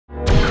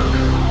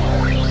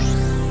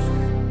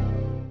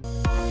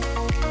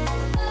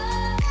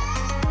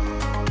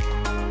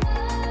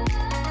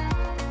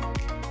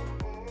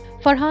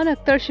Farhan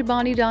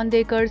Akhtar-Shibani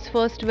Dandekar's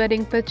first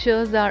wedding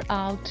pictures are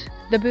out.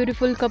 The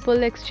beautiful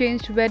couple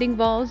exchanged wedding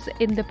vows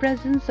in the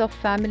presence of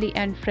family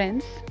and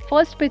friends.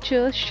 First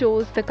picture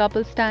shows the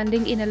couple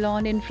standing in a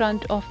lawn in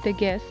front of the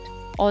guest.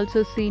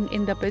 Also seen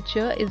in the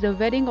picture is a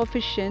wedding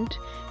officiant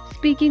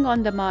speaking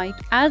on the mic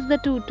as the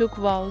two took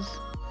vows.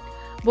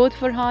 Both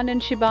Farhan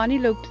and Shibani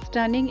looked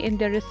stunning in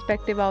their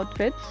respective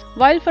outfits.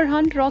 While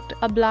Farhan rocked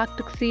a black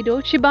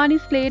tuxedo, Shibani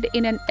slayed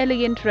in an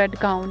elegant red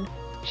gown.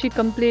 She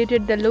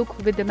completed the look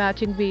with the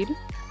matching veil.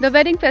 The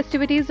wedding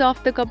festivities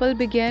of the couple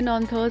began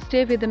on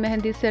Thursday with the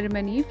Mehendi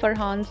ceremony.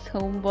 Farhan's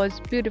home was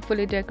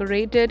beautifully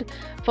decorated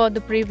for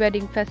the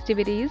pre-wedding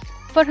festivities.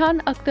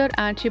 Farhan Akhtar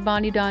and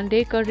Shibani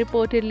Dandekar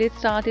reportedly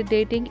started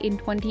dating in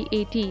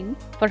 2018.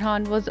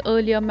 Farhan was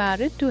earlier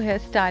married to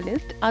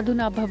hairstylist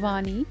Aduna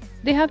Bhavani.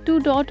 They have two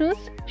daughters,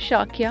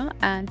 Shakya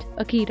and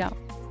Akira.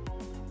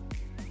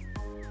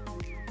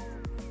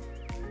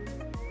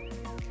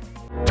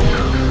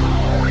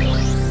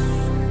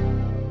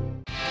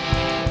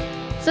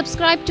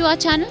 Subscribe to our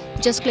channel.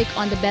 Just click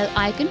on the bell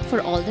icon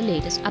for all the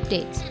latest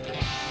updates.